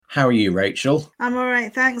How are you, Rachel? I'm all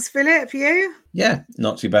right, thanks, Philip. You? Yeah,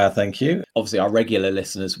 not too bad, thank you. Obviously, our regular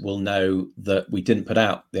listeners will know that we didn't put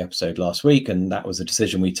out the episode last week, and that was a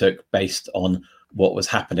decision we took based on what was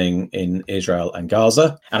happening in Israel and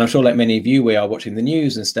Gaza. And I'm sure, like many of you, we are watching the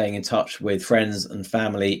news and staying in touch with friends and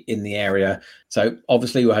family in the area. So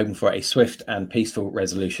obviously, we're hoping for a swift and peaceful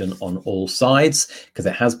resolution on all sides, because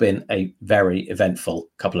it has been a very eventful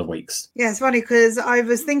couple of weeks. Yeah, it's funny because I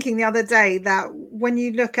was thinking the other day that when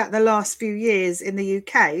you look at the last few years in the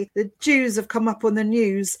UK, the Jews have come up on the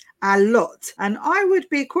news a lot. And I would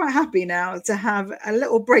be quite happy now to have a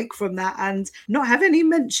little break from that and not have any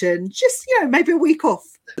mention, just, maybe a week off.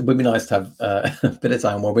 It would be nice to have a bit of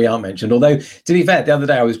time where we aren't mentioned. Although, to be fair, the other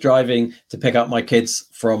day I was driving to pick up my kids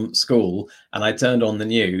from school and I turned on the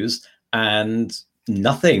news and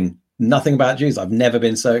nothing about Jews. I've never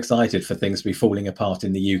been so excited for things to be falling apart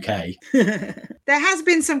in the UK. There has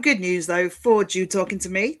been some good news, though, for Jew Talking to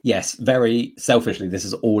Me. Yes, very selfishly, this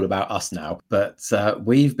is all about us now. But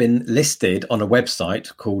we've been listed on a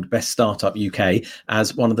website called Best Startup UK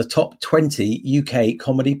as one of the top 20 UK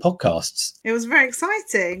comedy podcasts. It was very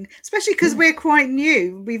exciting, especially because we're quite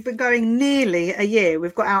new. We've been going nearly a year.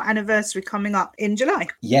 We've got our anniversary coming up in July.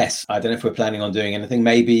 Yes, I don't know if we're planning on doing anything.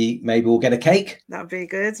 Maybe we'll get a cake. That would be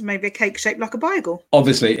good. Maybe a cake shaped like a bagel.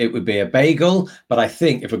 Obviously, it would be a bagel, but I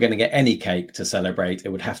think if we're going to get any cake to celebrate, it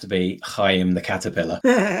would have to be Chaim the caterpillar.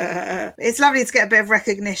 It's lovely to get a bit of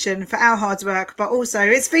recognition for our hard work, but also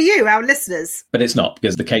it's for you, our listeners. But it's not,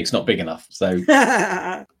 because the cake's not big enough. So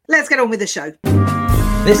let's get on with the show.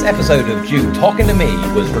 This episode of Jew Talking to Me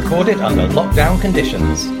was recorded under lockdown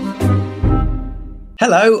conditions.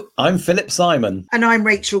 Hello, I'm Philip Simon. And I'm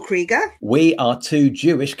Rachel Krieger. We are two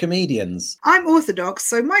Jewish comedians. I'm Orthodox,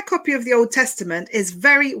 so my copy of the Old Testament is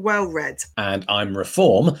very well read. And I'm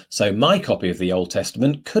Reform, so my copy of the Old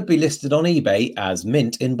Testament could be listed on eBay as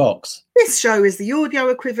mint in box. This show is the audio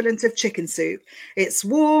equivalent of chicken soup. It's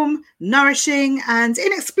warm, nourishing, and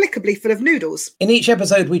inexplicably full of noodles. In each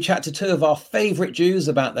episode, we chat to two of our favourite Jews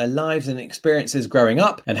about their lives and experiences growing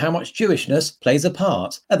up and how much Jewishness plays a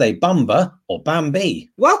part. Are they Bumba or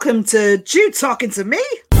Bambi? Welcome to Jew Talking to Me.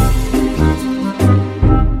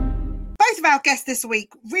 Both of our guests this week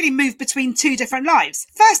really move between two different lives.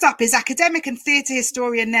 First up is academic and theatre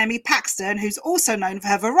historian Naomi Paxton, who's also known for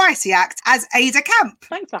her variety act as Ada Camp.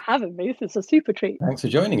 Thanks for having me. This is a super treat. Thanks for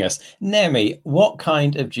joining us. Naomi, what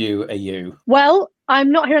kind of Jew are you? Well, I'm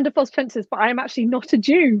not here under false pretenses, but I'm actually not a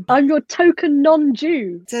Jew. I'm your token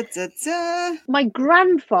non-Jew. Da, da, da. My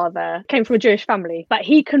grandfather came from a Jewish family, but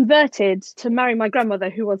he converted to marry my grandmother,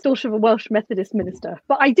 who was daughter of a Welsh Methodist minister.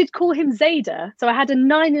 But I did call him Zayda, so I had a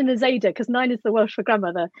 9 in a Zayda, because 9 is the Welsh for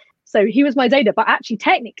grandmother. So he was my Zayda, but actually,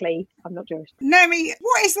 technically, I'm not Jewish. Naomi,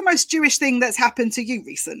 what is the most Jewish thing that's happened to you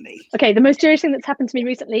recently? Okay, the most Jewish thing that's happened to me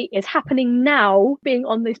recently is happening now. Being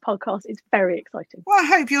on this podcast is very exciting. Well, I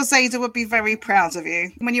hope your Zayda would be very proud of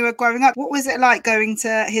you. When you were growing up, what was it like going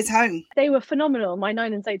to his home? They were phenomenal. My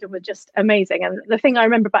 9 and Zayda were just amazing. And the thing I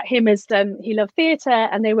remember about him is he loved theatre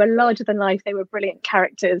and they were larger than life. They were brilliant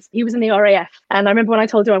characters. He was in the RAF. And I remember when I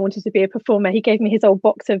told him I wanted to be a performer, he gave me his old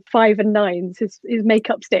box of 5 and 9s, his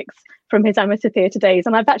makeup sticks from his amateur theatre days.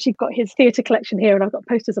 And I've actually got his theatre collection here and I've got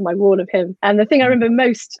posters on my wall of him. And the thing I remember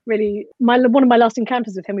most, really, one of my last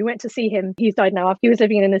encounters with him, we went to see him. He's died now. He was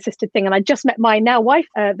living in an assisted thing. And I just met my now wife,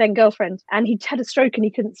 then girlfriend. And he had a stroke and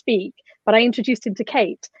he couldn't speak. But I introduced him to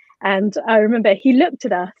Kate. And I remember he looked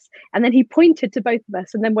at us and then he pointed to both of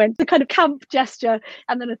us and then went the kind of camp gesture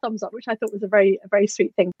and then a thumbs up, which I thought was a very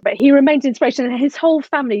sweet thing. But he remained inspiration and his whole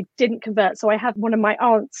family didn't convert. So I have one of my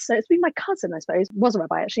aunts, so it's been my cousin, I suppose, was a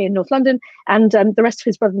rabbi actually in North London. And the rest of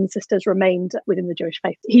his brothers and sisters remained within the Jewish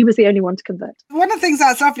faith. He was the only one to convert. One of the things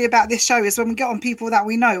that's lovely about this show is when we get on people that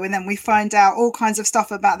we know and then we find out all kinds of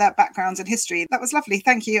stuff about their backgrounds and history. That was lovely.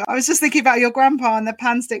 Thank you. I was just thinking about your grandpa and the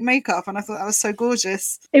pan stick makeup and I thought that was so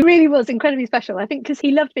gorgeous. It really was incredibly special. I think because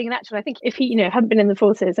he loved being an actor. I think if he, hadn't been in the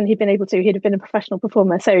forces and he'd been able to, he'd have been a professional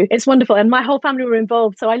performer. So it's wonderful. And my whole family were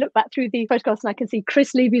involved. So I look back through the photographs and I can see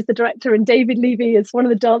Chris Levy is the director and David Levy is one of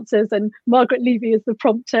the dancers and Margaret Levy is the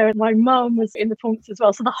prompter. And my mum was in the performance as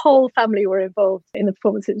well. So the whole family were involved in the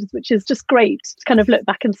performances, which is just great to kind of look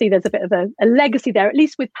back and see there's a bit of a legacy there, at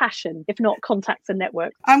least with passion, if not contacts and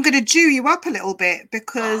network. I'm going to Jew you up a little bit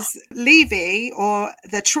because Levy, or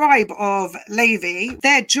the tribe of Levi,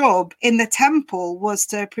 their joy job in the temple was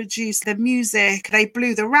to produce the music. They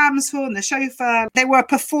blew the ram's horn, the shofar. They were a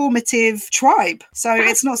performative tribe. So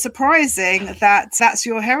it's not surprising that that's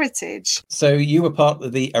your heritage. So you were part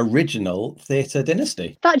of the original theatre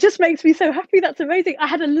dynasty. That just makes me so happy. That's amazing. I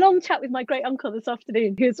had a long chat with my great uncle this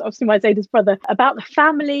afternoon, who's obviously my Zeta's brother, about the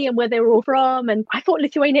family and where they were all from. And I thought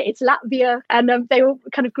Lithuania, it's Latvia. And they all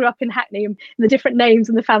kind of grew up in Hackney, and the different names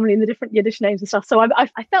and the family and the different Yiddish names and stuff. So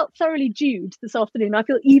I felt thoroughly Jewed this afternoon. I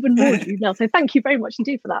feel even more Jewed now. So thank you very much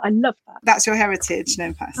indeed for that. I love that. That's your heritage,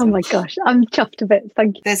 no pass. Oh my gosh, I'm chuffed a bit.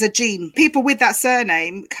 Thank you. There's a gene. People with that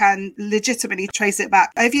surname can legitimately trace it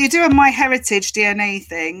back. If you do a MyHeritage DNA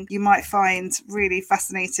thing, you might find really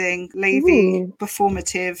fascinating Levy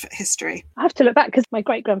performative history. I have to look back because my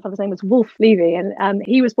great grandfather's name was Wolf Levy, and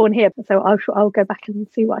he was born here. So I'll go back and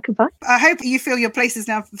see what I can find. I hope you feel your place is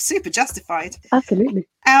now super justified. Absolutely.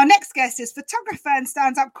 Our next guest is photographer and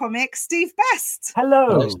stand-up comic Steve Best.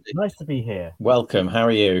 Hello, nice to be here. Welcome. How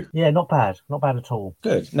are you? Yeah, not bad at all.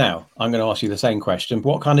 Good. Now, I'm going to ask you the same question.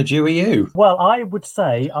 What kind of Jew are you? Well, I would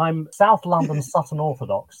say I'm South London Sutton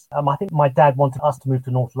Orthodox. I think my dad wanted us to move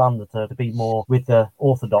to North London to be more with the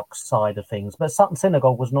Orthodox side of things. But Sutton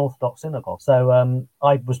Synagogue was an Orthodox synagogue. So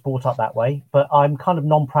I was brought up that way. But I'm kind of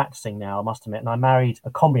non-practicing now, I must admit. And I married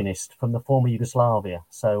a communist from the former Yugoslavia.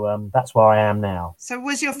 So that's where I am now. So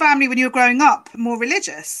was your family, when you were growing up, more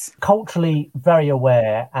religious? Culturally very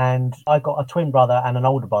aware, and I got a twin brother and an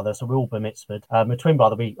older brother, so we're all bar mitzvahed. A twin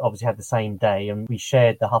brother, we obviously had the same day, and we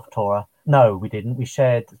shared the Haftorah. No, we didn't. We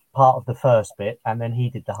shared part of the first bit, and then he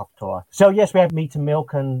did the Haftorah. So yes, we had meat and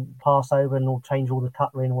milk and Passover and all change all the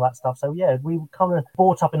cutlery and all that stuff. So yeah, we were kind of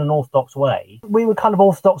brought up in an Orthodox way. We were kind of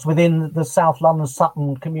Orthodox within the South London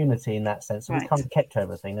Sutton community in that sense. So we kind of kept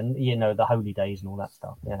everything, and the holy days and all that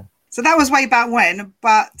stuff. Yeah. So that was way back when.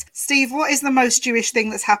 But Steve, what is the most Jewish thing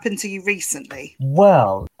that's happened to you recently?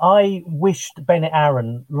 Well, I wished Bennett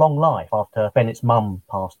Aaron long life after Bennett's mum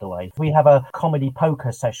passed away. We have a comedy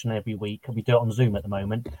poker session every week. We do it on Zoom at the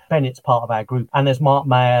moment. Bennett's part of our group. And there's Mark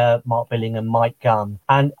Mayer, Mark Billing and Mike Gunn.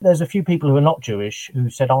 And there's a few people who are not Jewish who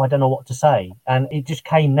said, I don't know what to say. And it just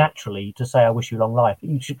came naturally to say, I wish you long life.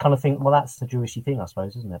 You should kind of think, well, that's the Jewishy thing, I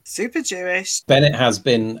suppose, isn't it? Super Jewish. Bennett has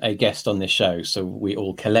been a guest on this show, so we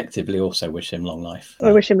all collectively also wish him long life.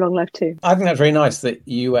 I wish him long life too. I think that's very nice that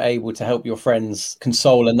you were able to help your friends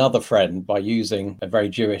console another friend by using a very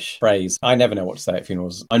Jewish phrase. I never know what to say at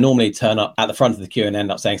funerals. I normally turn up at the front of the queue and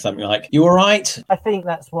end up saying something like, you all right? I think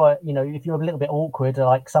that's what, if you're a little bit awkward,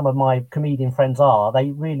 like some of my comedian friends are,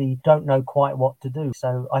 they really don't know quite what to do.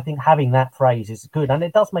 So I think having that phrase is good. And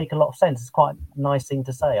it does make a lot of sense. It's quite a nice thing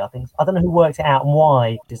to say, I think. I don't know who worked it out and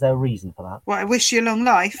why. Is there a reason for that? Well, I wish you long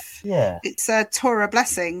life. Yeah. It's a Torah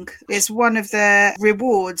blessing. It's one of the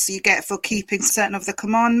rewards you get for keeping certain of the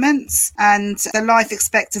commandments. And the life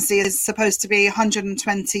expectancy is supposed to be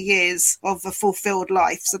 120 years of a fulfilled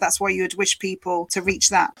life. So that's why you would wish people to reach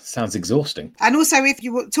that. Sounds exhausting. And also, if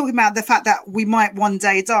you were talking about the fact that we might one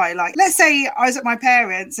day die, like let's say I was at my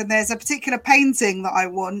parents' and there's a particular painting that I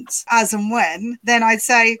want as and when, then I'd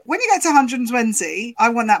say, when you get to 120, I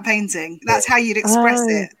want that painting. That's how you'd express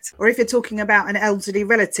it. Or if you're talking about an elderly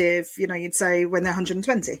relative, you'd say when they're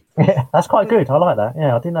 120. Yeah, that's quite good. I like that.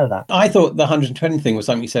 Yeah, I didn't know that. I thought the 120 thing was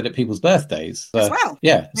something you said at people's birthdays. As well.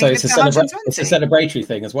 Yeah, so it's a celebratory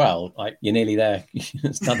thing as well. Like, you're nearly there.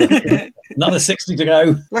 It's another 60 to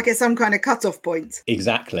go. Like it's some kind of cut-off point.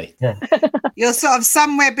 Exactly. Yeah. You're sort of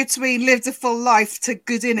somewhere between lived a full life to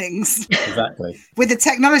good innings. Exactly. With the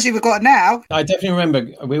technology we've got now. I definitely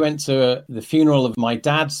remember we went to the funeral of my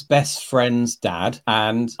dad's best friend's dad,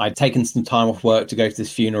 and I'd taken some time off work to go to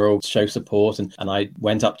this funeral to show support, and I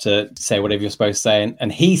went up to say whatever you're supposed to say,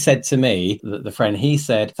 and he said to me, the friend, he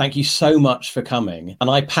said, thank you so much for coming. And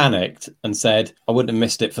I panicked and said, I wouldn't have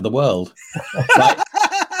missed it for the world.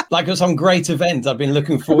 Like it was some great event I've been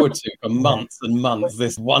looking forward to for months and months,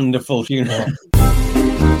 this wonderful funeral.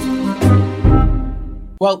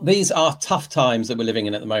 Well, these are tough times that we're living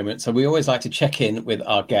in at the moment, so we always like to check in with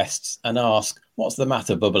our guests and ask, what's the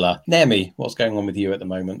matter, Bubala? Nemi, what's going on with you at the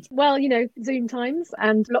moment? Well, Zoom times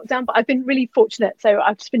and lockdown, but I've been really fortunate. So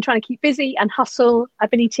I've just been trying to keep busy and hustle. I've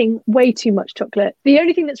been eating way too much chocolate. The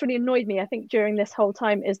only thing that's really annoyed me, I think, during this whole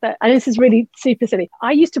time is that, and this is really super silly,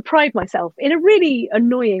 I used to pride myself in a really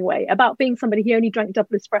annoying way about being somebody who only drank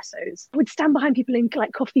double espressos. I would stand behind people in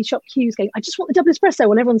like coffee shop queues going, I just want the double espresso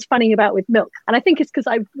when everyone's fanning about with milk. And I think it's because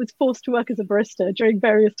I was forced to work as a barista during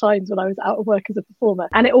various times when I was out of work as a performer.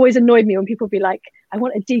 And it always annoyed me when people would be like, I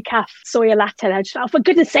want a decaf soya latte. And I just, oh, for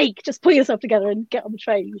goodness sake, just pull yourself together and get on the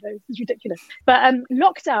train. You know, it's ridiculous. But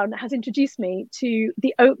lockdown has introduced me to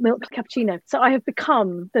the oat milk cappuccino. So I have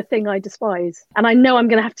become the thing I despise. And I know I'm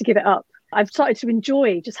going to have to give it up. I've started to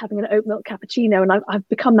enjoy just having an oat milk cappuccino, and I've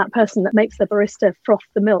become that person that makes the barista froth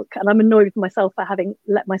the milk, and I'm annoyed with myself for having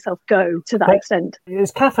let myself go to that extent.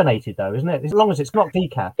 It's caffeinated though, isn't it? As long as it's not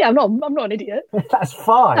decaf. Yeah, I'm not an idiot. That's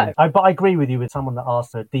fine. No. But I agree with you with someone that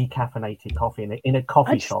asks for decaffeinated coffee in a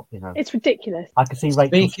coffee shop, you know. It's ridiculous. I can see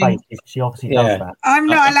Rachel's face. She obviously does that. I'm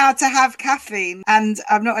not allowed to have caffeine, and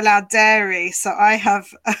I'm not allowed dairy, so I have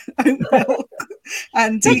oat milk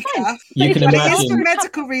and decaf. You can But it imagine. is for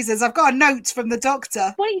medical reasons. I've got a note from the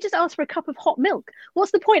doctor. Why don't you just ask for a cup of hot milk?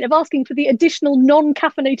 What's the point of asking for the additional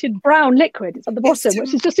non-caffeinated brown liquid? It's at the bottom,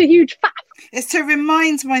 which is just a huge faff. It's to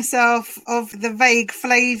remind myself of the vague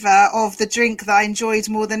flavour of the drink that I enjoyed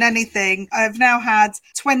more than anything. I've now had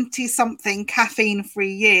 20-something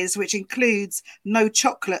caffeine-free years, which includes no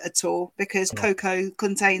chocolate at all, because cocoa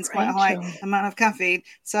contains quite a high amount of caffeine.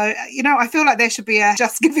 So, you know, I feel like there should be a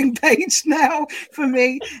Just Giving page now for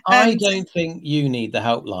me. I don't think you need the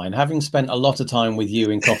helpline. Having spent a lot of time with you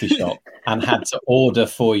in coffee shop and had to order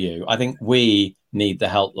for you, I think we need the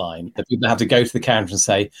helpline. The people have to go to the counter and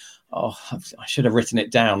say, oh, I should have written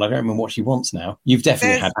it down. I don't remember what she wants now. You've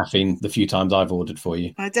definitely had caffeine the few times I've ordered for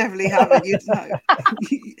you. I definitely haven't. You'd know.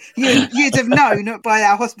 You'd have known by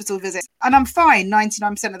our hospital visit. And I'm fine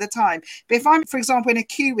 99% of the time. But if I'm, for example, in a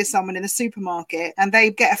queue with someone in a supermarket and they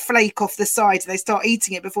get a flake off the side, they start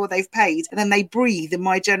eating it before they've paid, and then they breathe in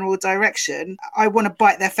my general direction, I want to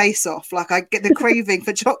bite their face off. Like, I get the craving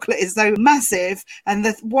for chocolate is so massive. And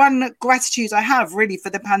the one gratitude I have really for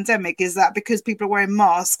the pandemic is that because people are wearing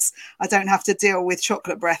masks, I don't have to deal with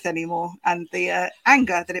chocolate breath anymore and the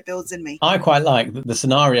anger that it builds in me. I quite like the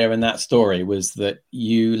scenario in that story was that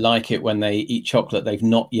you like it when they eat chocolate they've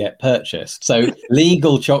not yet purchased. So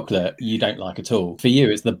legal chocolate you don't like at all. For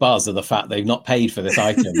you, it's the buzz of the fact they've not paid for this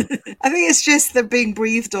item. I think it's just the being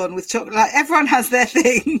breathed on with chocolate. Like, everyone has their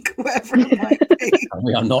thing, whatever it might be.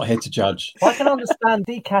 We are not here to judge. Well, I can understand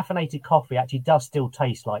decaffeinated coffee actually does still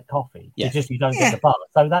taste like coffee. Yes. It's just you don't get the buzz.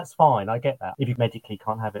 So that's fine. I get that if you medically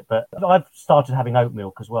can't have it. But I've started having oat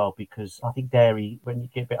milk as well because I think dairy, when you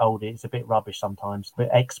get a bit older, it's a bit rubbish sometimes, with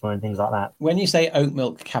eczema and things like that. When you say oat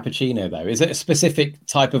milk cappuccino, though, is it a specific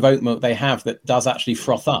type of oat milk they have that does actually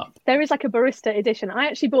froth up? There is like a barista edition. I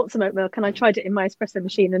actually bought some oat milk and I tried it in my espresso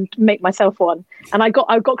machine and make myself one. And I got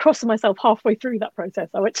cross with myself halfway through that process.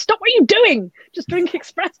 I went, stop what are you doing? Just drink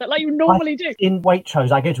espresso like you normally do. In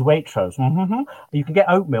Waitrose, I go to Waitrose. You can get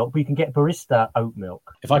oat milk, but you can get barista oat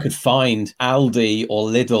milk. If I could find Aldi or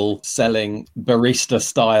Lidl selling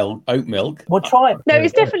barista-style oat milk... Well, try it. No,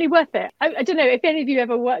 it's definitely worth it. I don't know if any of you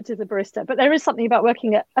ever worked as a barista, but there is something about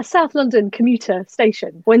working at a South London commuter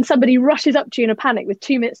station when somebody rushes up to you in a panic with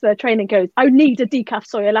 2 minutes of their train and goes, I need a decaf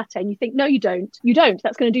soya latte. And you think, no, you don't. You don't.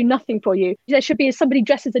 That's going to do nothing for you. There should be somebody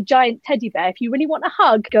dressed as a giant teddy bear. If you really want a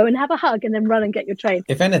hug, go and have a hug and then run and get your train.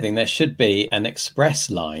 If anything, there should be an express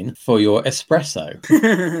line for your espresso.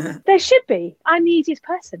 There should be. I'm the easiest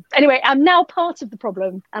person. Anyway, I'm now part of the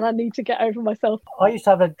problem and I need to get over myself. I used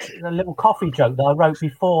to have a little coffee joke that I wrote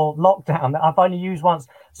before lockdown that I've only used once.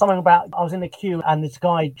 Something about I was in the queue and this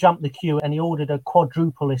guy jumped the queue and he ordered a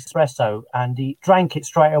quadruple espresso and he drank it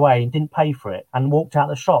straight away and didn't pay for it and walked out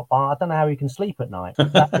the shop. I don't know how he can sleep at night.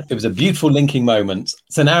 It was a beautiful linking moment.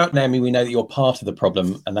 So now, Naomi, we know that you're part of the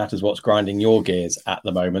problem and that is what's grinding your gears at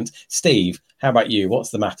the moment. Steve, how about you?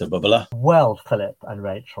 What's the matter, bubbler? Well, Philip and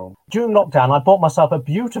Rachel, during lockdown, I bought myself a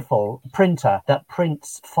beautiful printer that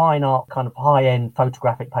prints fine art, kind of high-end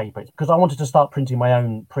photographic paper because I wanted to start printing my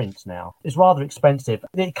own prints now. It's rather expensive.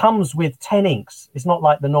 It comes with 10 inks. It's not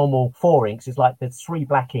like the normal 4 inks. It's like there's 3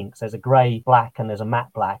 black inks. There's a grey, black, and there's a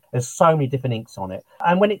matte black. There's so many different inks on it.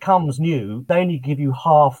 And when it comes new, they only give you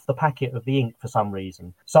half the packet of the ink for some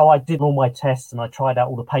reason. So I did all my tests and I tried out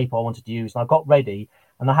all the paper I wanted to use and I got ready.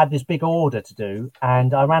 And I had this big order to do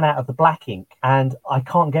and I ran out of the black ink and I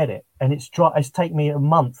can't get it. And it's taken me a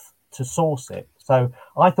month to source it. So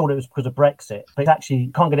I thought it was because of Brexit, but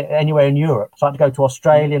actually can't get it anywhere in Europe. So I had to go to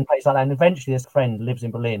Australia and places like that. And eventually this friend who lives in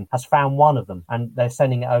Berlin has found one of them and they're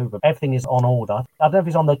sending it over. Everything is on order. I don't know if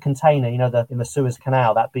it's on the container, you know, in the Suez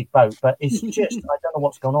Canal, that big boat, but it's just, I don't know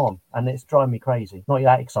what's gone on and it's driving me crazy. Not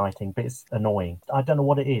that exciting, but it's annoying. I don't know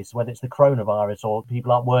what it is, whether it's the coronavirus or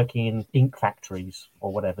people aren't working in ink factories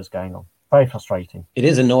or whatever's going on. Very frustrating. It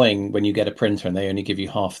is annoying when you get a printer and they only give you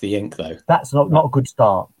half the ink, though. That's not a good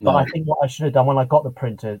start. No. But I think what I should have done when I got the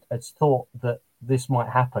printer is thought that this might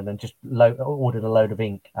happen, and just ordered a load of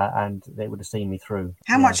ink and they would have seen me through.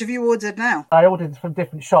 How much have you ordered now? I ordered from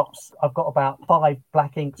different shops. I've got about 5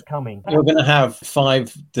 black inks coming. You're going to have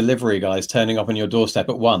 5 delivery guys turning up on your doorstep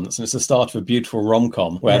at once, and it's the start of a beautiful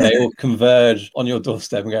rom-com where they all converge on your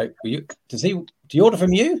doorstep and go, do you order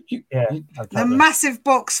from you? Exactly. A massive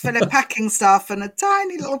box full of packing stuff and a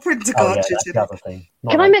tiny little printer cartridge. That's the other thing.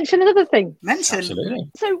 Can I mention another thing? Mention. Absolutely.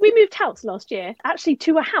 So we moved house last year, actually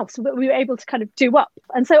to a house that we were able to kind of do up.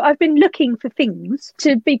 And so I've been looking for things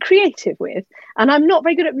to be creative with. And I'm not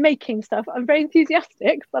very good at making stuff. I'm very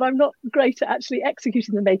enthusiastic, but I'm not great at actually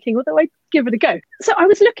executing the making, although I give it a go. So I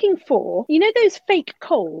was looking for, those fake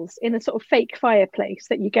coals in a sort of fake fireplace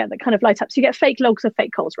that you get that kind of light up. So you get fake logs of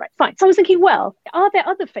fake coals, right? Fine. So I was thinking, well, are there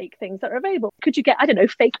other fake things that are available? Could you get, I don't know,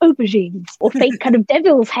 fake aubergines or fake kind of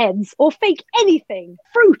devil's heads or fake anything?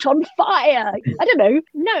 Fruit on fire? I don't know.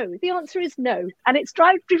 No, the answer is no. And it's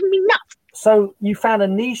driven me nuts. So you found a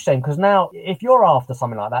niche then, because now if you're after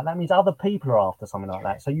something like that, that means other people are after something like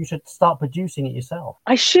that. So you should start producing it yourself.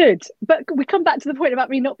 I should, but we come back to the point about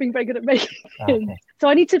me not being very good at making. Okay. So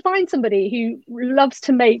I need to find somebody who loves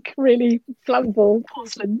to make really flammable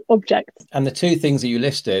porcelain objects. And the 2 things that you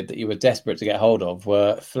listed that you were desperate to get hold of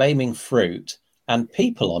were flaming fruit and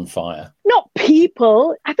people on fire. Not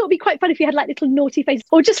people. I thought it'd be quite fun if you had like little naughty faces,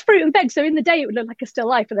 or just fruit and veg. So in the day it would look like a still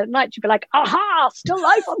life, and at night you'd be like, aha, still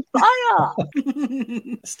life on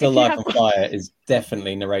fire. Still life on fire is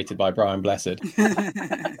definitely narrated by Brian Blessed.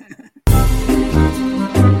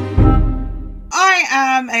 I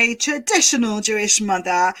am a traditional Jewish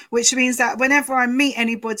mother, which means that whenever I meet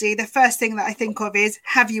anybody, the first thing that I think of is,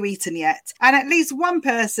 have you eaten yet? And at least one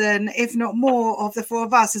person, if not more of the 4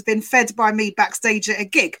 of us, has been fed by me backstage at a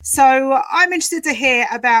gig. So I'm interested to hear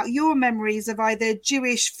about your memories of either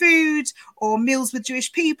Jewish food or meals with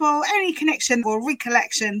Jewish people, any connection or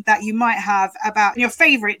recollection that you might have about your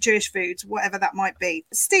favourite Jewish food, whatever that might be.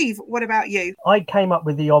 Steve, what about you? I came up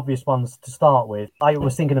with the obvious ones to start with. I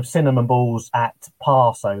was thinking of cinnamon balls at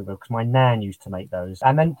Passover, because my nan used to make those.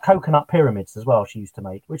 And then coconut pyramids as well, she used to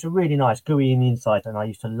make, which are really nice, gooey in the inside, and I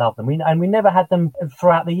used to love them. We never had them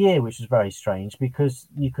throughout the year, which is very strange, because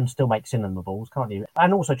you can still make cinnamon balls, can't you?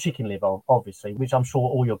 And also chicken liver, obviously, which I'm sure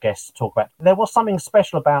all your guests talk about. There was something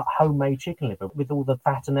special about homemade chicken liver with all the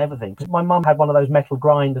fat and everything. Because my mum had one of those metal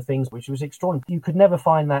grinder things, which was extraordinary. You could never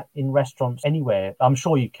find that in restaurants anywhere. I'm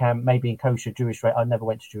sure you can, maybe in kosher Jewish. I never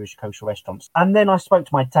went to Jewish kosher restaurants. And then I spoke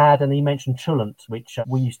to my dad, and he mentioned cholent, which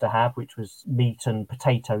we used to have, which was meat and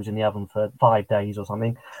potatoes in the oven for 5 days or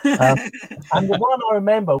something. And the one I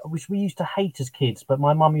remember, which we used to hate as kids, but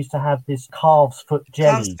my mum used to have this calf's foot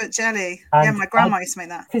jelly. Calf's foot jelly. Yeah, my grandma used to make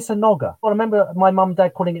that. Fisanoga. Well, I remember my mum and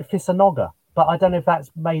dad calling it fisanoga, but I don't know if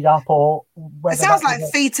that's made up or whether. It sounds like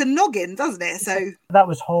feet and noggin, doesn't it? So that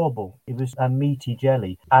was horrible. It was a meaty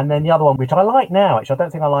jelly. And then the other one, which I like now, actually, I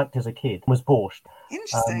don't think I liked as a kid, was borscht.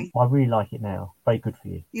 Interesting. I really like it now. Very good for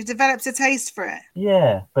you. You've developed a taste for it.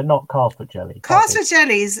 Yeah, but not calf's foot jelly. Calf's foot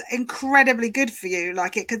jelly is incredibly good for you.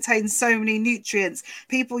 Like, it contains so many nutrients.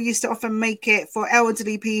 People used to often make it for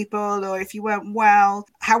elderly people, or if you weren't well.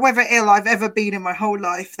 However ill I've ever been in my whole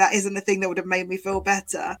life, that isn't the thing that would have made me feel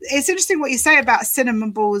better. It's interesting what you say about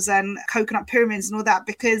cinnamon balls and coconut pyramids and all that,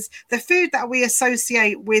 because the food that we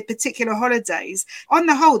associate with particular holidays, on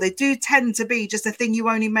the whole, they do tend to be just a thing you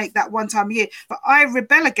only make that one time a year. But I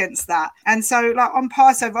rebel against that. And so, like, on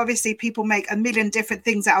Passover, obviously people make a million different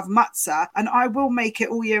things out of matzah, and I will make it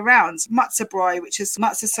all year round. Matzah brai, which is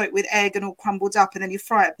matzah soaked with egg and all crumbled up, and then you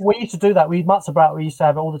fry it. We used to do that. Matzah brai, we used to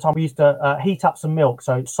have it all the time. We used to heat up some milk,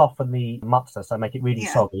 so soften the matzah, so make it really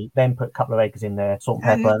soggy. Then put a couple of eggs in there, salt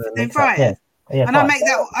and pepper, and then fry it. Yeah, and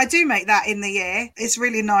I do make that in the year. It's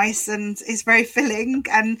really nice and it's very filling.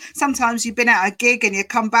 And sometimes you've been at a gig and you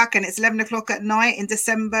come back and it's 11 o'clock at night in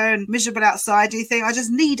December and miserable outside. You think, I just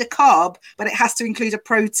need a carb, but it has to include a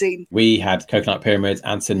protein. We had coconut pyramids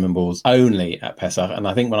and cinnamon balls only at Pesach. And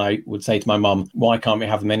I think when I would say to my mum, why can't we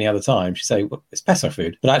have them any other time? She'd say, well, it's Pesach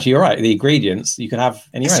food. But actually, you're right. The ingredients you can have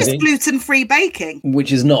anywhere. It's just gluten-free baking.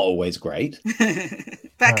 Which is not always great.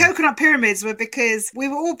 But coconut pyramids were because we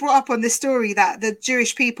were all brought up on this story that the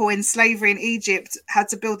Jewish people in slavery in Egypt had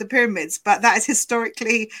to build the pyramids, but that is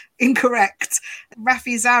historically incorrect.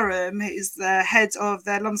 Rafi Zarum, who's the head of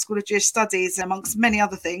the London School of Jewish Studies, amongst many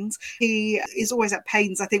other things, he is always at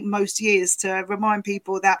pains, I think, most years to remind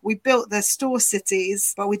people that we built the store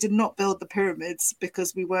cities, but we did not build the pyramids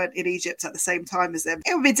because we weren't in Egypt at the same time as them.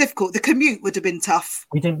 It would be difficult. The commute would have been tough.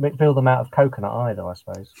 We didn't build them out of coconut either, I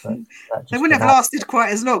suppose. But they wouldn't have lasted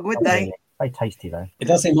quite as long, would they? Very tasty though. It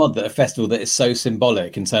does seem odd that a festival that is so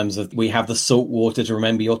symbolic in terms of we have the salt water to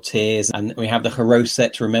remember your tears, and we have the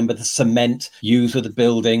haroset to remember the cement used for the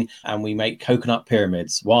building, and we make coconut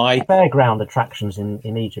pyramids. Why? Fairground attractions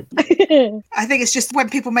in Egypt. I think it's just when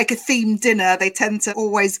people make a themed dinner, they tend to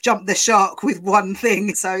always jump the shark with one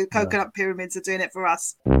thing. So coconut pyramids are doing it for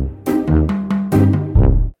us.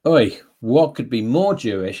 Oi, what could be more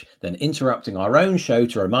Jewish than interrupting our own show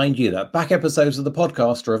to remind you that back episodes of the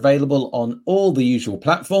podcast are available on all the usual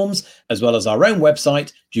platforms, as well as our own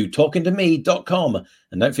website, jewtalkingtome.com.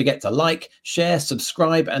 And don't forget to like, share,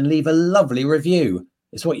 subscribe, and leave a lovely review.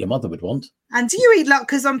 It's what your mother would want. And do you eat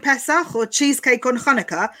latkes on Pesach or cheesecake on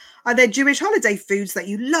Hanukkah? Are there Jewish holiday foods that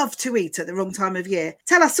you love to eat at the wrong time of year?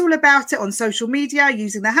 Tell us all about it on social media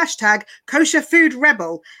using the hashtag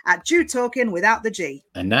KosherFoodRebel at Jew Talking without the G.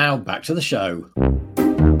 And now back to the show.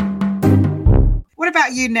 What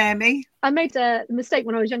about you, Naomi? I made a mistake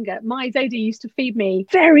when I was younger. My Zadie used to feed me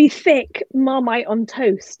very thick Marmite on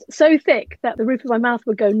toast, so thick that the roof of my mouth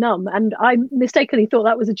would go numb. And I mistakenly thought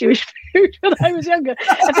that was a Jewish food when I was younger.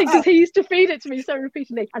 I think because he used to feed it to me so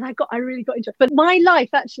repeatedly, and I really got into it. But my life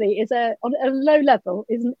actually is on a low level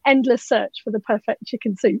is an endless search for the perfect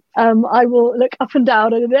chicken soup. I will look up and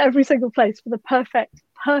down and in every single place for the perfect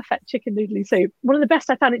chicken noodly soup. One of the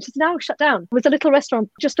best I found, which is now shut down, was a little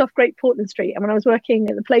restaurant just off Great Portland Street. And when I was working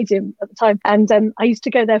at the Palladium at the time, and I used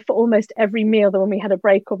to go there for almost every meal that when we had a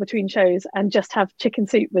break or between shows and just have chicken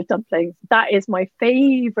soup with dumplings. That is my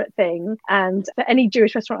favourite thing. And for any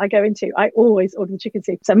Jewish restaurant I go into, I always order the chicken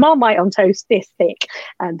soup. So Marmite on toast, this thick,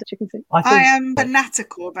 and chicken soup. I am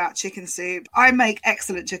fanatical about chicken soup. I make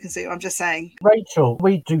excellent chicken soup, I'm just saying. Rachel,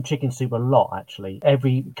 we do chicken soup a lot, actually,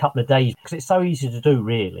 every couple of days, because it's so easy to do,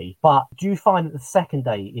 really. But do you find that the second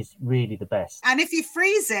day is really the best? And if you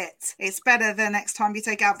freeze it, it's better the next time you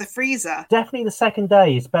take it out of the freezer. Definitely the second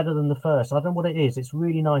day is better than the first. I don't know what it is. It's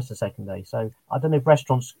really nice the second day. So I don't know if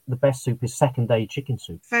restaurants, the best soup is second day chicken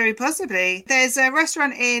soup. Very possibly. There's a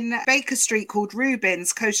restaurant in Baker Street called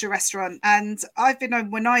Rubin's Kosher Restaurant. And I've been known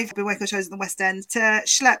when I've been working on shows in the West End to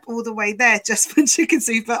schlep all the way there just for chicken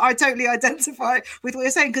soup. But I totally identify with what you're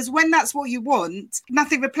saying, because when that's what you want,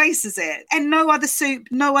 nothing replaces it. And no other soup,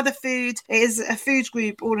 no other food. It is a food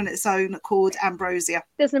group all on its own called Ambrosia.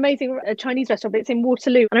 There's an amazing Chinese restaurant, but it's in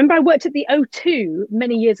Waterloo. And I remember I worked at the O2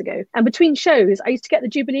 many years ago. And between shows, I used to get the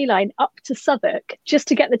Jubilee line up to Southwark just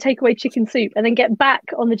to get the takeaway chicken soup and then get back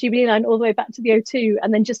on the Jubilee line all the way back to the O2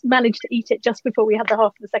 and then just manage to eat it just before we had the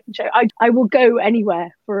half of the second show. I will go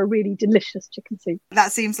anywhere for a really delicious chicken soup.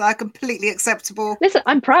 That seems like completely acceptable. Listen,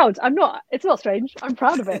 I'm proud. It's not strange. I'm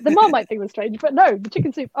proud of it. The Marmite thing was strange, but no, the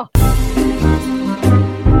chicken soup. Oh.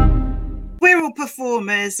 We're all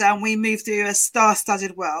performers and we move through a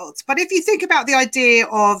star-studded world. But if you think about the idea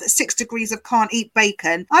of 6 degrees of can't eat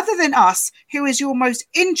bacon, other than us, who is your most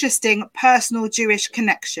interesting personal Jewish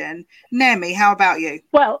connection? Naomi, how about you?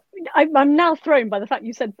 Well, I'm now thrown by the fact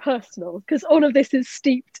you said personal, because all of this is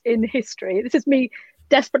steeped in history. This is me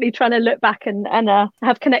desperately trying to look back and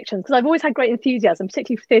have connections, because I've always had great enthusiasm,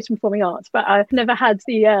 particularly for theatre and performing arts, but I've never had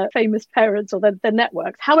the famous parents or the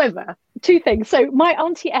networks. However, 2 things. So my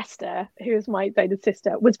auntie Esther, who is my Vader's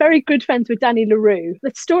sister, was very good friends with Danny LaRue.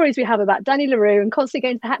 The stories we have about Danny LaRue and constantly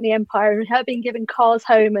going to the Hackney Empire and her being given cars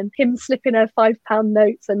home and him slipping her £5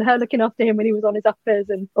 notes and her looking after him when he was on his uppers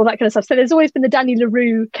and all that kind of stuff. So there's always been the Danny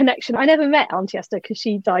LaRue connection. I never met Auntie Esther because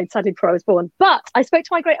she died sadly before I was born. But I spoke to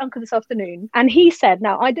my great uncle this afternoon and he said,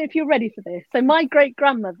 now I don't know if you're ready for this. So my great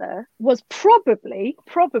grandmother was probably,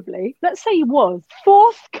 let's say he was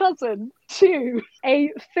 4th cousin to a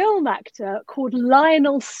film actor called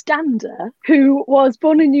Lionel Stander, who was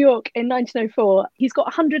born in New York in 1904. He's got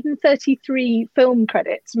 133 film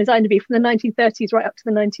credits from his IMDb from the 1930s right up to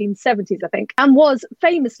the 1970s, I think, and was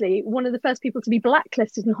famously one of the first people to be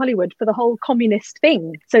blacklisted in Hollywood for the whole communist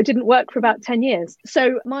thing. So didn't work for about 10 years.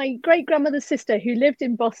 So my great-grandmother's sister, who lived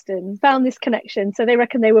in Boston, found this connection. So they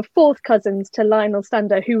reckon they were 4th cousins to Lionel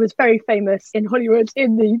Stander, who was very famous in Hollywood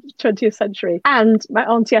in the 20th century. And my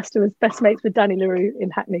Auntie Esther was best mates with Danny LaRue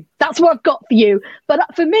in Hackney. That's what I've got for you. But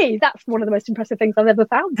for me, that's one of the most impressive things I've ever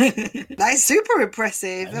found. That is super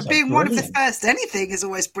impressive. Being brilliant. One of the first anything is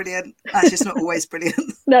always brilliant. Actually, it's not always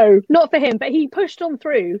brilliant. No, not for him. But he pushed on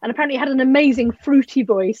through and apparently had an amazing fruity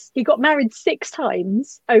voice. He got married 6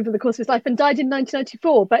 times over the course of his life and died in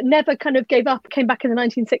 1994, but never kind of gave up. Came back in the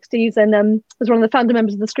 1960s and was one of the founder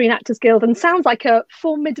members of the Screen Actors Guild and sounds like a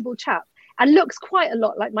formidable chap. and looks quite a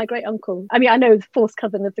lot like my great uncle. I mean, I know the fourth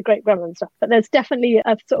cousin of the great grandma and stuff, but there's definitely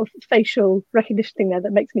a sort of facial recognition thing there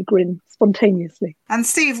that makes me grin spontaneously. And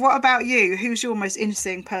Steve, what about you? Who's your most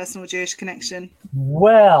interesting personal Jewish connection?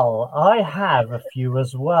 Well, I have a few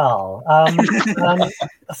as well.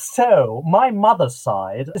 So my mother's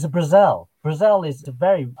side is a Brazel. Brazel is a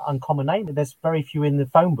very uncommon name. There's very few in the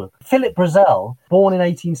phone book. Philip Brazel, born in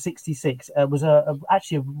 1866, was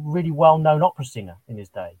actually a really well-known opera singer in his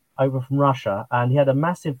day, over from Russia, and he had a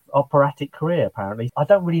massive operatic career, apparently. I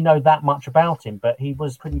don't really know that much about him, but he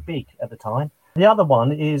was pretty big at the time. The other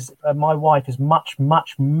one is my wife is much,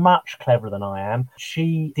 much, much cleverer than I am.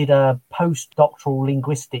 She did a postdoctoral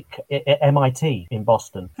linguistic at MIT in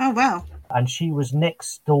Boston. Oh, wow. And she was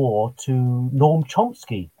next door to Noam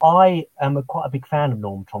Chomsky. I am quite a big fan of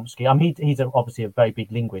Noam Chomsky. I mean, he's obviously a very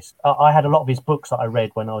big linguist. I had a lot of his books that I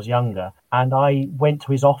read when I was younger, and I went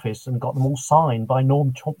to his office and got them all signed by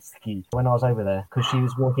Noam Chomsky when I was over there, because she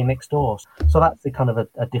was working next door. So that's the kind of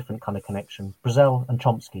a different kind of connection. Brazel and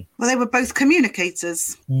Chomsky. Well, they were both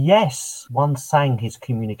communicators. Yes, one sang his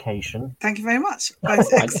communication. Thank you very much.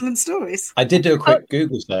 Both excellent stories. I did do a quick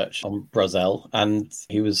Google search on Brazel, and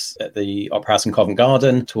he was at the Opera House in Covent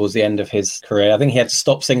Garden towards the end of his career. I think he had to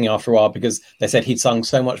stop singing after a while because they said he'd sung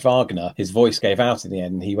so much Wagner, his voice gave out in the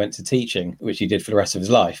end, and he went to teaching, which he did for the rest of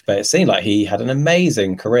his life. But it seemed like he had an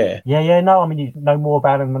amazing career. No, I mean, you know more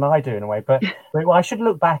about him than I do in a way, but I should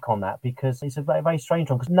look back on that, because it's a very, very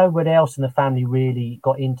strange one, because nobody else in the family really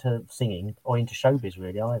got into singing or into showbiz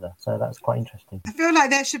really either. So that's quite interesting. I feel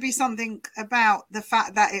like there should be something about the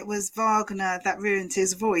fact that it was Wagner that ruined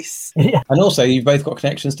his voice. Yeah. And also, you've both got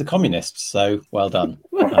connections to communists, so well done.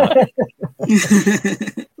 I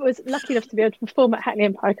was lucky enough to be able to perform at Hackney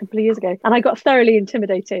Empire a couple of years ago, and I got thoroughly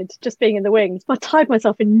intimidated just being in the wings. I tied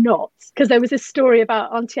myself in knots because there was this story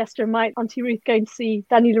about Auntie Esther and my Auntie Ruth going to see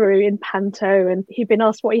Danny LaRue in Panto, and he'd been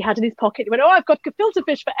asked what he had in his pocket. He went, "Oh, I've got gefilte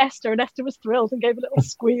fish for Esther," and Esther was thrilled and gave a little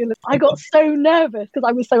squeal. I got so nervous because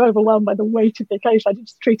I was so overwhelmed by the weight of the occasion. I did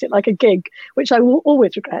just treat it like a gig, which I will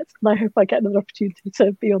always regret, and I hope I get another opportunity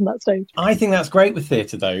to be on that stage. I think that's great with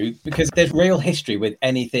theatre, though, because there's real history with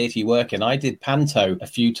any theatre you work in. I did Panto a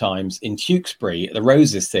few times in Tewkesbury at the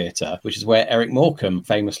Roses Theatre, which is where Eric Morecambe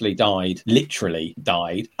famously died, literally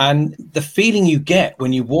died. And the feeling you get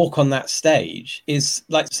when you walk on that stage is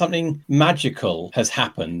like something magical has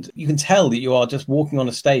happened. You can tell that you are just walking on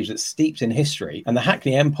a stage that's steeped in history. And the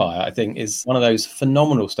Hackney Empire, I think, is one of those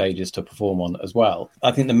phenomenal stages to perform on as well.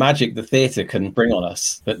 I think the magic the theatre can bring on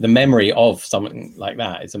us, the memory of something like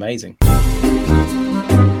that is amazing.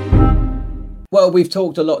 Well, we've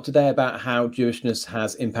talked a lot today about how Jewishness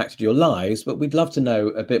has impacted your lives, but we'd love to know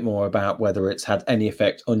a bit more about whether it's had any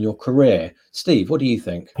effect on your career. Steve, what do you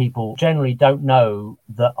think? People generally don't know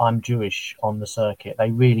that I'm Jewish on the circuit.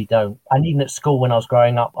 They really don't. And even at school when I was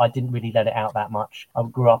growing up, I didn't really let it out that much. I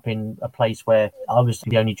grew up in a place where I was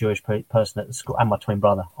the only Jewish person at the school, and my twin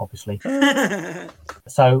brother, obviously.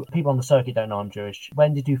 So people on the circuit don't know I'm Jewish.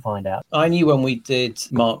 When did you find out? I knew when we did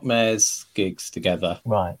Mark Mayer's gigs together.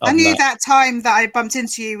 Right. I knew that time that I bumped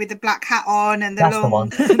into you with the black hat on and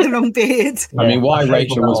the long beard. I mean, why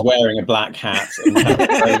Rachel was wearing a black hat and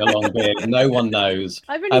wearing a long beard, no one knows.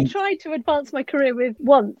 I've only tried to advance my career with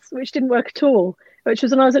once, which didn't work at all, which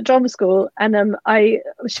was when I was at drama school, and I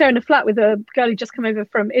was sharing a flat with a girl who just come over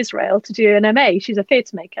from Israel to do an MA. She's a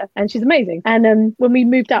theatre maker, and she's amazing. And when we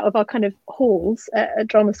moved out of our kind of halls at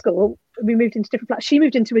drama school, we moved into different flats. She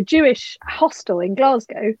moved into a Jewish hostel in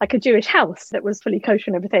Glasgow, like a Jewish house that was fully kosher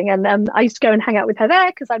and everything. And I used to go and hang out with her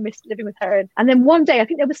there because I missed living with her. And then one day, I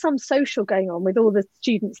think there was some social going on with all the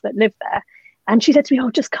students that lived there. And she said to me,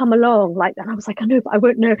 "Oh, just come along." Like that. And I was like, "I know, but I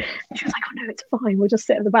won't know." And she was like, "Oh no, it's fine. We'll just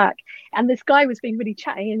sit at the back." And this guy was being really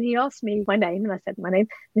chatty, and he asked me my name, and I said my name.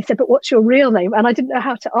 And he said, "But what's your real name?" And I didn't know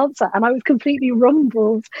how to answer, and I was completely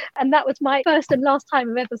rumbled. And that was my first and last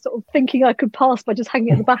time of ever sort of thinking I could pass by just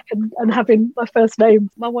hanging at the back and having my first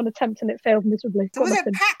name. My one attempt, and it failed miserably. So was it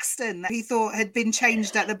Paxton that he thought had been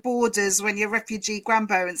changed at the borders when your refugee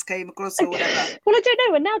grandparents came across or whatever? Well, I don't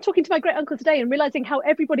know. And now talking to my great uncle today and realising how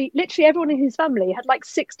literally everyone in his family had like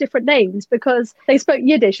 6 different names because they spoke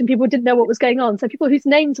Yiddish and people didn't know what was going on. So people whose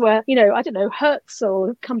names were, I don't know, Hertz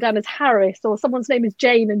or come down as Harris, or someone's name is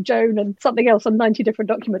Jane and Joan and something else on 90 different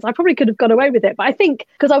documents. I probably could have got away with it. But I think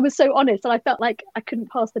because I was so honest and I felt like I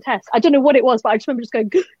couldn't pass the test. I don't know what it was, but I just remember just going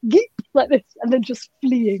geep like this and then just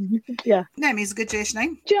fleeing. Yeah. Name is a good Jewish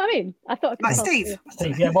name. Do you know what I mean? I thought I could like pass Steve. it.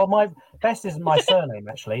 Steve, yeah. Well, Best isn't my surname,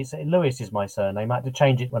 actually. Lewis is my surname. I had to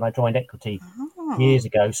change it when I joined Equity. years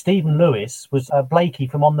ago. Stephen Lewis was Blakey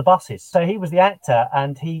from On the Buses. So he was the actor,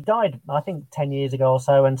 and he died, I think, 10 years ago or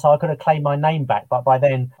so. And so I could have claimed my name back, but by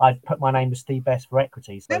then I'd put my name as Steve Best for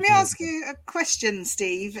equity. Let me ask you a question,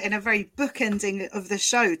 Steve, in a very bookending of the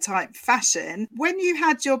show type fashion. When you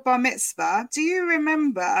had your bar mitzvah, do you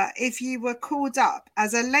remember if you were called up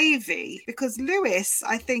as a Levi? Because Lewis,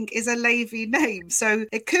 I think, is a Levi name. So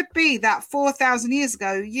it could be that 4,000 years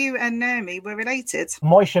ago, you and Naomi were related.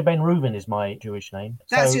 Moshe Ben Reuven is my Jewish name.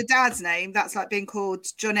 That's your dad's name. That's like being called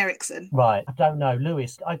John Erickson. Right. I don't know.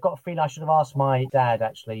 Lewis, I've got a feeling I should have asked my dad,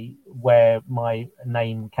 actually, where my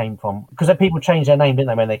name came from. Because people changed their name, didn't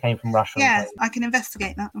they, when they came from Russia? Yeah, I can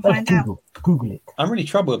investigate that and find out. Google it. I'm really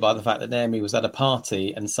troubled by the fact that Naomi was at a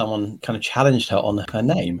party and someone kind of challenged her on her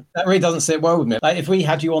name. That really doesn't sit well with me. Like, if we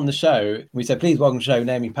had you on the show, we said, please welcome to the show,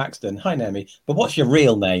 Naomi Paxton. Hi, Naomi. But what's your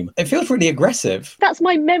real name? It feels really aggressive. That's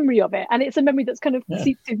my memory of it. And it's a memory that's kind of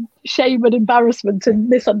seeped in shame and embarrassment and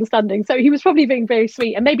misunderstanding. So he was probably being very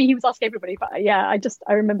sweet. And maybe he was asking everybody. But yeah,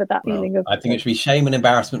 I remember that feeling of... I think it should be shame and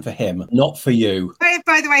embarrassment for him, not for you. I,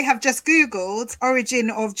 by the way, have just Googled origin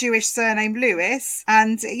of Jewish surname Lewis.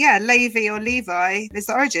 And yeah, Levi or Levi is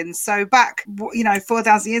the origin. So back,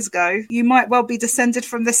 4,000 years ago, you might well be descended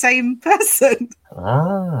from the same person.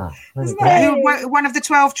 One of the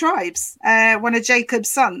 12 tribes, one of Jacob's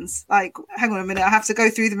sons. Like, hang on a minute, I have to go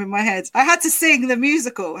through them in my head. I had to sing the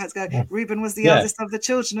musical. I had to go, Reuben was the eldest of the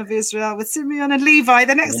children of Israel, with Simeon and Levi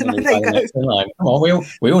the next in line. There you go. Come on,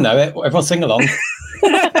 we all know it. Everyone sing along.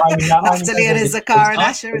 Naphtali and Issachar and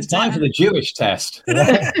Asher. It's time for the Jewish test.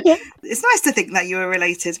 It's nice to think that you were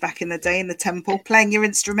related back in the day in the temple, playing your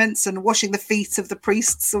instruments and washing the feet of the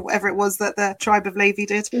priests or whatever it was that the tribe of Levi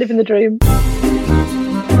did. Living the dream.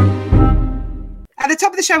 At the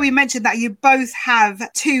top of the show, we mentioned that you both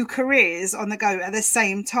have two careers on the go at the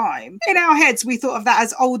same time. In our heads, we thought of that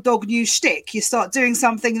as old dog, new shtick. You start doing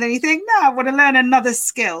something, and then you think, no, I want to learn another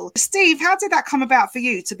skill. Steve, how did that come about for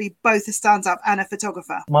you to be both a stand-up and a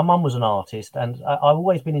photographer? My mum was an artist, and I've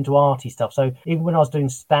always been into arty stuff. So even when I was doing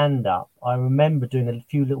stand-up, I remember doing a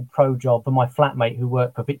few little pro job for my flatmate who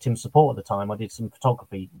worked for Victim Support at the time. I did some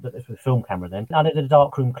photography with a film camera then. I did a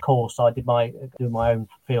darkroom course. So I did my own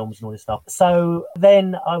films and all this stuff. So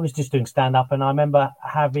then I was just doing stand-up, and I remember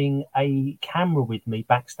having a camera with me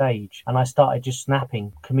backstage, and I started just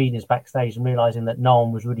snapping comedians backstage and realising that no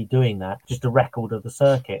one was really doing that, just a record of the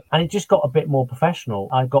circuit. And it just got a bit more professional.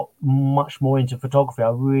 I got much more into photography.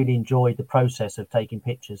 I really enjoyed the process of taking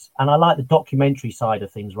pictures. And I like the documentary side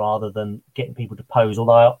of things rather than getting people to pose,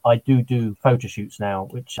 although I do photo shoots now,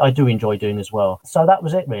 which I do enjoy doing as well. So that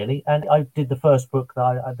was it, really. And I did the first book,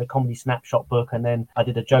 the Comedy Snapshot book, and then I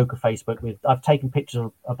did a Joker Facebook with, I've taken pictures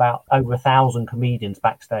of about over 1,000 comedians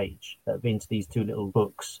backstage that have been to these two little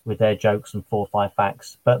books with their jokes and 4 or 5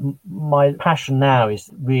 facts. But my passion now is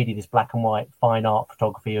really this black and white fine art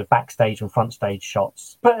photography of backstage and front stage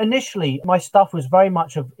shots. But initially, my stuff was very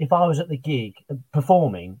much of, if I was at the gig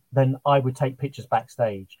performing, then I would take pictures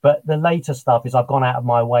backstage. But the later stuff is I've gone out of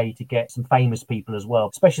my way to get some famous people as well,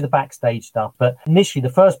 especially the backstage stuff. But initially, the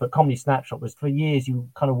first book, Comedy Snapshot, was for years you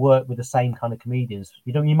kind of work with the same kind of comedians.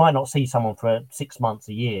 You might not see someone for 6 months,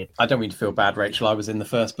 a year. I don't mean to feel bad, Rachel. I was in the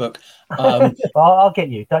first book. I'll get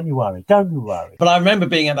you. Don't you worry. But I remember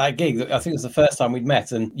being at that gig. I think it was the first time we'd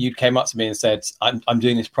met, and you came up to me and said, I'm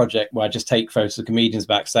doing this project where I just take photos of comedians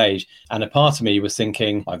backstage. And a part of me was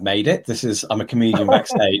thinking, I've made it. I'm a comedian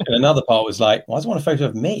backstage. And another part was like, why does he want a photo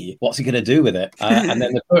of me? What's he going to do with it? And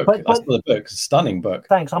then the book, I saw the book, it's a stunning book.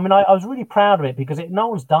 Thanks. I mean, I was really proud of it because no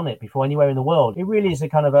one's done it before anywhere in the world. It really is a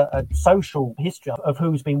kind of a social history of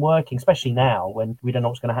who's been working, especially now when we don't know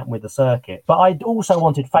what's going to happen with the circuit. But I also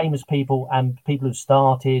wanted famous people and people who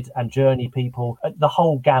started and journey people, the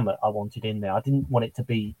whole gamut I wanted in there. I didn't want it to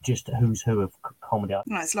be just a who's who of comedy.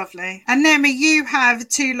 That's lovely. And Naomi, you have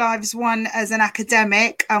two lives, one as an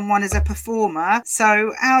academic and one as a performer.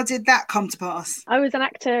 So how did that come to pass? I was an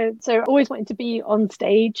actor, so I always wanted to be on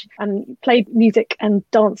stage and play music and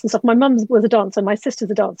dance and stuff. My mum was a dancer, my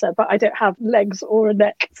sister's a dancer, but I don't have legs or a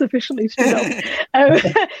neck sufficiently strong.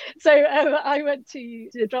 So I went to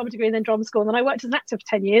a drama degree and then drama school, and then I worked as an actor for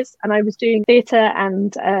 10 years, and I was doing theatre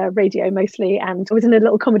and radio mostly, and I was in a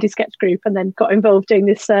little comedy sketch group, and then got involved doing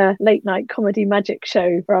this late night comedy magic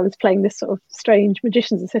show where I was playing this sort of strange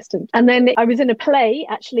magician's assistant. And then I was in a play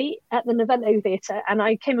actually at the Novello Theatre, and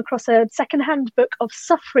I came across a secondhand book of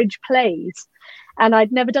suffrage plays. And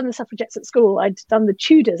I'd never done the suffragettes at school. I'd done the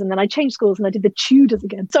Tudors, and then I changed schools and I did the Tudors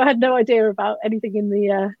again. So I had no idea about anything in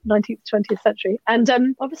the 19th, 20th century. And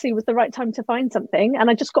obviously it was the right time to find something. And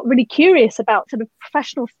I just got really curious about sort of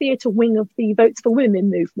professional theatre wing of the Votes for Women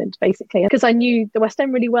movement, basically, because I knew the West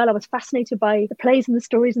End really well. I was fascinated by the plays and the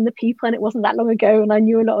stories and the people, and it wasn't that long ago, and I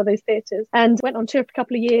knew a lot of those theatres, and went on tour for a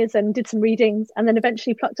couple of years and did some readings, and then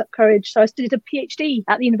eventually plucked up courage. So I did a PhD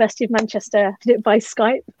at the University of Manchester, did it by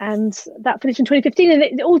Skype, and that finished in 2015. And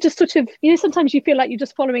it all just sort of, sometimes you feel like you're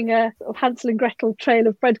just following a sort of Hansel and Gretel trail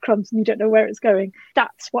of breadcrumbs and you don't know where it's going.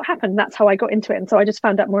 That's what happened. That's how I got into it. And so I just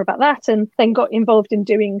found out more about that, and then got involved in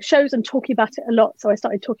doing shows and talking about it a lot. So I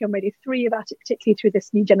started talking on Radio 3 about it, particularly through this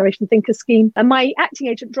New Generation Thinkers scheme. And my acting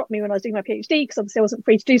agent dropped me when I was doing my PhD, because obviously I wasn't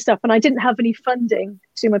free to do stuff, and I didn't have any funding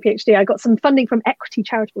to do my PhD. I got some funding from Equity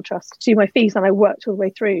Charitable Trust to do my fees, and I worked all the way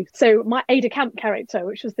through. So my Ada Camp character,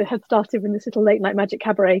 which was the had started in this little late night magic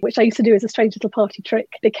cabaret, which I used to do as a strange little party trick,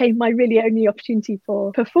 became my really only opportunity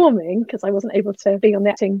for performing, because I wasn't able to be on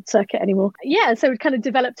the acting circuit anymore. Yeah, so it kind of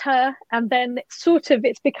developed her, and then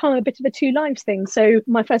it's become a bit of a two lives thing. So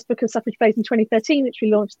my first book of suffrage plays in 2013, which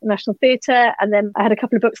we launched at the National Theatre, and then I had a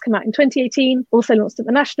couple of books come out in 2018, also launched at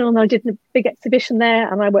the National, and I did a big exhibition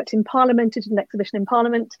there, and I worked in Parliament, did an exhibition in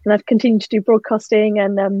Parliament, and I've continued to do broadcasting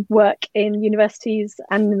and work in universities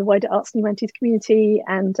and in the wider arts and humanities community,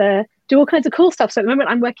 and do all kinds of cool stuff. So at the moment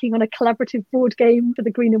I'm working on a collaborative board game for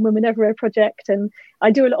the Green and Women Everywhere project, and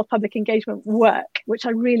I do a lot of public engagement work, which I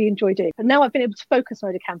really enjoy doing. And now I've been able to focus on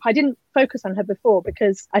Ada Camp. I didn't focus on her before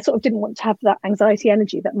because I sort of didn't want to have that anxiety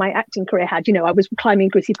energy that my acting career had. I was climbing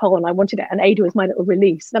Gritty Pole and I wanted it, and Ada was my little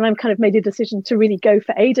release. Then I've kind of made a decision to really go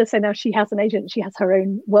for Ada. So now she has an agent, she has her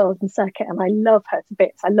own world and circuit, and I love her to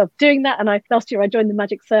bits. I love doing that. And last year I joined the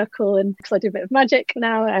Magic Circle, and because I do a bit of magic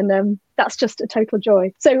now, and that's just a total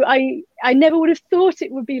joy. So I never would have thought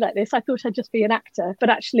it would be like this. I thought I'd just be an actor, but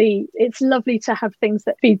actually it's lovely to have things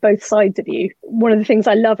that feed both sides of you. One of the things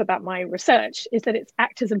I love about my research is that it's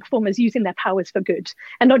actors and performers using their powers for good,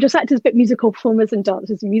 and not just actors, but musical performers and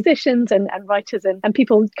dancers and musicians and writers and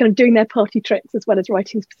people kind of doing their party tricks as well as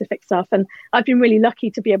writing specific stuff. And I've been really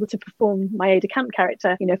lucky to be able to perform my Ada Camp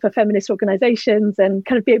character, for feminist organisations, and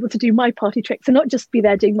kind of be able to do my party tricks and not just be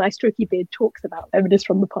there doing my strokey beard talks about feminists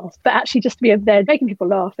from the past, but actually just to be there making people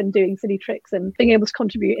laugh and doing silly tricks and being able to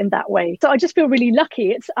contribute in that way. So I just feel really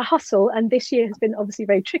lucky. It's a hustle, and this year has been obviously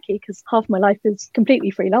very tricky because half my life is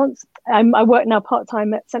completely freelance. I work now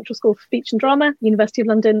part-time at Central School for Speech and Drama, University of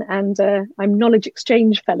London, and I'm Knowledge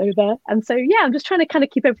Exchange Fellow there. And so, yeah, I'm just trying to kind of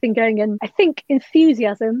keep everything going. And I think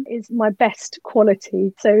enthusiasm is my best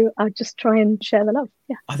quality. So I just try and share the love.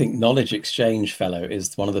 Yeah. I think Knowledge Exchange Fellow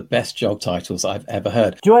is one of the best job titles I've ever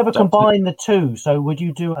heard. Do you ever combine the two? So would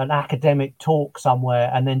you do an academic talk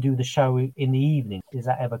somewhere and then do the show in the evening? Does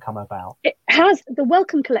that ever come about? It has. The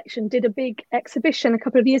Wellcome Collection did a big exhibition a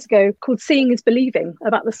couple of years ago called Seeing is Believing,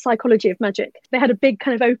 about the psychology of magic. They had a big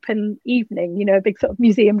kind of open evening, a big sort of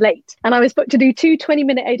museum late. And I was booked to do 2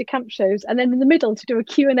 20-minute Ada Camp shows, and then in the middle to do a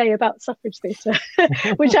Q&A about suffrage theatre,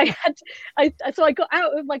 which so I got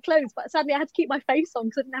out of my clothes, but sadly I had to keep my face on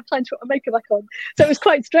because I didn't have time to put my makeup back on. So it was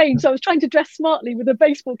quite strange. So I was trying to dress smartly with a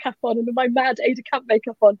baseball cap on and my mad Ada Camp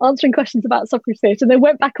makeup on, answering questions about suffrage theatre, and then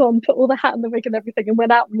went back on, put all the hat and the wig and everything, and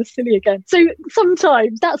went out and was silly again. So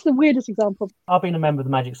sometimes that's the weirdest example. I've been a member of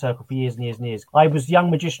the Magic Circle for years and years and years. I was Young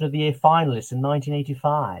Magician of the Year finalist in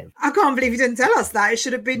 1985. I can't believe you didn't tell us that. It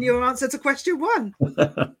should have been your answer to question 1.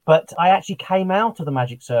 But I actually came out of the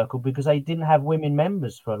Magic Circle because they didn't have women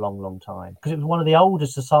members for a long, long time. Because it was one of the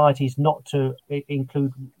oldest societies not to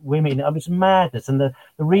include women. It was madness. And the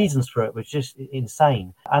reasons for it was just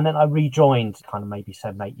insane. And then I rejoined kind of maybe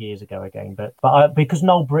 7-8 years ago again. But because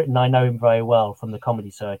Noel Britton, I know him very well from the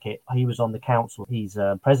comedy circuit. He was on the council. He's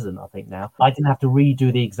president, I think, now. I didn't have to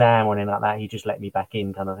redo the exam or anything like that. He just let me back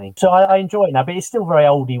in kind of thing. So I enjoy it now. But it's still very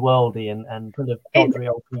oldie-worldy and full of very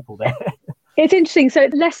old people there. It's interesting. So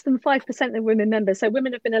less than 5% of women members. So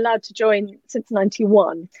women have been allowed to join since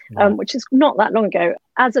 91, which is not that long ago.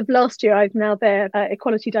 As of last year, I'm now their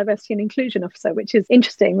Equality, Diversity and Inclusion Officer, which is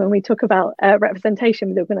interesting when we talk about representation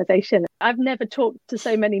with the organisation. I've never talked to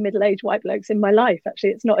so many middle-aged white blokes in my life. Actually,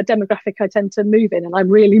 it's not a demographic I tend to move in, and I'm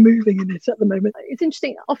really moving in it at the moment. It's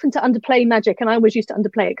interesting often to underplay magic, and I always used to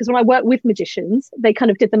underplay it because when I worked with magicians, they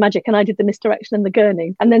kind of did the magic and I did the misdirection and the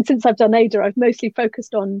gurning. And then since I've done Ada, I've mostly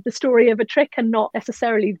focused on the story of a trick and not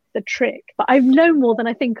necessarily the trick. But I know more than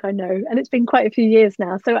I think I know, and it's been quite a few years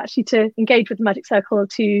now. So actually to engage with the Magic Circle,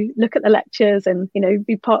 to look at the lectures and,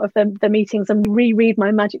 be part of the meetings and reread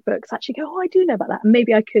my magic books, actually go, oh, I do know about that. And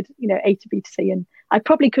maybe I could, A to B to C, and I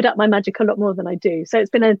probably could up my magic a lot more than I do. So it's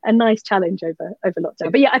been a nice challenge over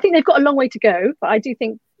lockdown. But yeah, I think they've got a long way to go, but I do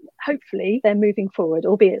think hopefully they're moving forward,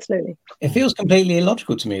 albeit slowly. It feels completely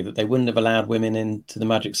illogical to me that they wouldn't have allowed women into the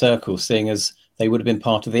magic circle, seeing as they would have been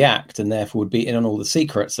part of the act and therefore would be in on all the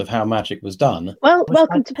secrets of how magic was done. Well,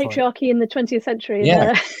 welcome to patriarchy in the 20th century.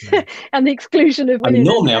 Yeah. And the exclusion of women. I mean,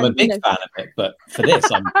 normally I'm a big fan of it, but for this,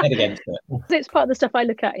 I'm dead against it. It's part of the stuff I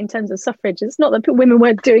look at in terms of suffrage. It's not that women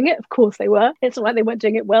weren't doing it. Of course they were. It's not like they weren't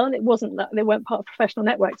doing it well, and it wasn't that they weren't part of professional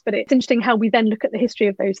networks. But it's interesting how we then look at the history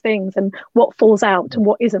of those things and what falls out and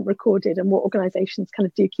what isn't recorded and what organisations kind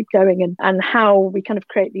of do keep going, and how we kind of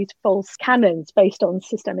create these false canons based on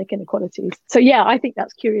systemic inequalities. So yeah, I think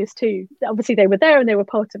that's curious too. Obviously they were there and they were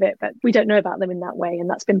part of it, but we don't know about them in that way, and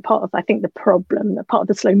that's been part of, I think, the problem, part of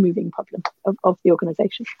the slow moving problem of the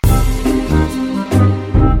organisation.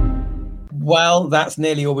 Well, that's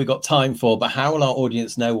nearly all we got time for, but how will our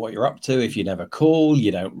audience know what you're up to if you never call,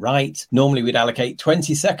 you don't write? Normally we'd allocate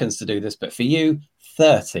 20 seconds to do this, but for you,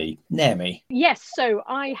 30. Naomi. Yes, so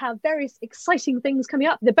I have various exciting things coming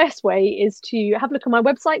up. The best way is to have a look on my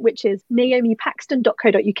website, which is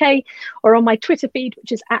naomipaxton.co.uk, or on my Twitter feed,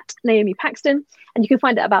 which is @NaomiPaxton. And you can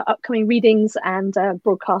find out about upcoming readings and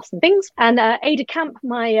broadcasts and things. And Ada Camp,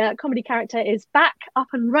 my comedy character, is back up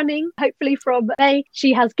and running, hopefully from May.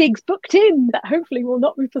 She has gigs booked in that hopefully will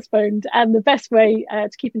not be postponed. And the best way to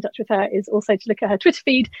keep in touch with her is also to look at her Twitter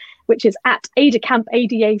feed, which is @AdaCamp,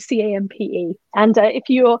 ADACAMPE. And if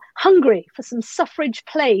you're hungry for some suffrage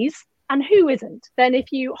plays, and who isn't, then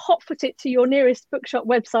if you hotfoot it to your nearest bookshop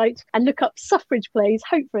website and look up suffrage plays,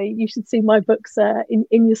 hopefully you should see my books in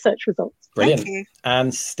your search results. Brilliant.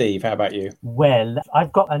 And Steve, how about you? Well,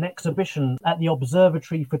 I've got an exhibition at the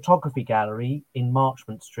Observatory Photography Gallery in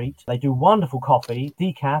Marchmont Street. They do wonderful coffee,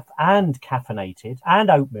 decaf and caffeinated, and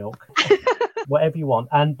oat milk. Whatever you want.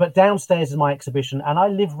 But downstairs is my exhibition, and I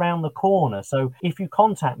live round the corner. So if you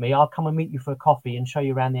contact me, I'll come and meet you for a coffee and show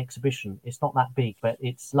you around the exhibition. It's not that big, but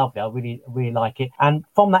it's lovely. I really, really like it. And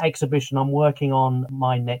from that exhibition, I'm working on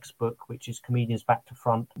my next book, which is Comedians Back to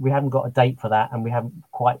Front. We haven't got a date for that, and we haven't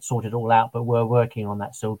quite sorted it all out, but we're working on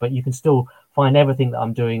that still. But you can still find everything that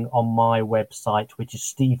I'm doing on my website, which is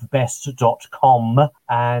stevebest.com,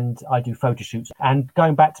 and I do photo shoots. And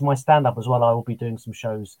going back to my stand-up as well, I will be doing some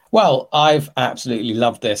shows. Well, I've absolutely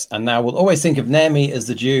loved this, and now we'll always think of Naomi as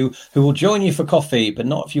the Jew who will join you for coffee, but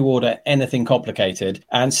not if you order anything complicated,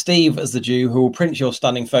 and Steve as the Jew who will print your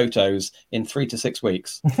stunning photos in 3 to 6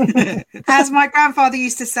 weeks. As my grandfather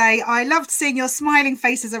used to say, I loved seeing your smiling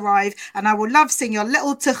faces arrive, and I will love seeing your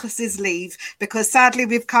little tuchuses leave, because sadly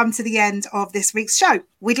we've come to the end of this week's show.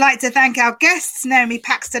 We'd like to thank our guests, Naomi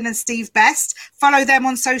Paxton and Steve Best. Follow them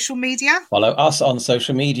on social media. Follow us on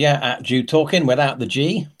social media @Jew Talking without the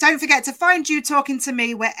G. Don't forget to find Jew Talking to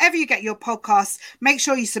Me wherever you get your podcasts. Make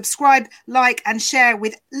sure you subscribe, like, and share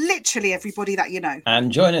with literally everybody that you know.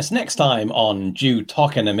 And join us next time on Jew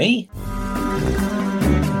Talking to Me.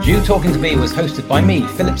 Jew Talking to Me was hosted by me,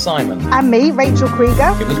 Philip Simon. And me, Rachel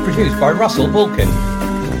Krieger. It was produced by Russell Balkin.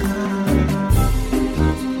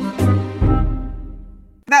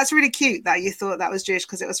 That's really cute that you thought that was Jewish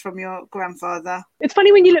because it was from your grandfather. It's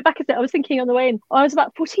funny when you look back at it. I was thinking on the way in, I was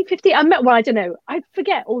about 14, 15. I don't know. I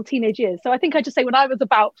forget all teenage years. So I think I just say when I was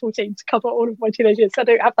about 14 to cover all of my teenage years. So I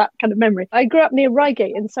don't have that kind of memory. I grew up near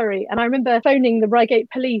Reigate in Surrey, and I remember phoning the Reigate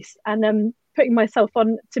police and putting myself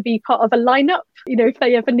on to be part of a lineup, if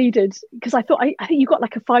they ever needed, because I thought I think you got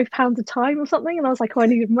like a £5 a time or something, and I was like, I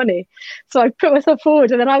needed money, so I put myself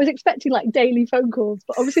forward, and then I was expecting like daily phone calls,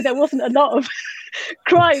 but obviously there wasn't a lot of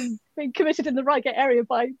crime being committed in the Reigate area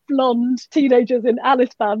by blonde teenagers in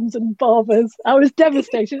Alice bands and barbers. I was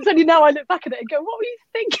devastated. It's only now I look back at it and go, what were you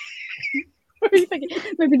thinking? What were you thinking?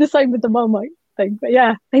 Maybe the same with the Marmite thing, but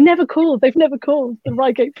yeah, they've never called the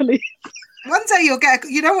Reigate police. One day you'll get,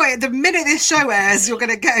 you know what, the minute this show airs, you're going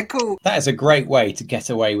to get a call. That is a great way to get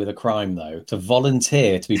away with a crime, though, to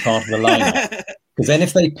volunteer to be part of the lineup. Because then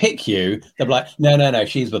if they pick you, they'll be like, no,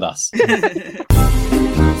 she's with us.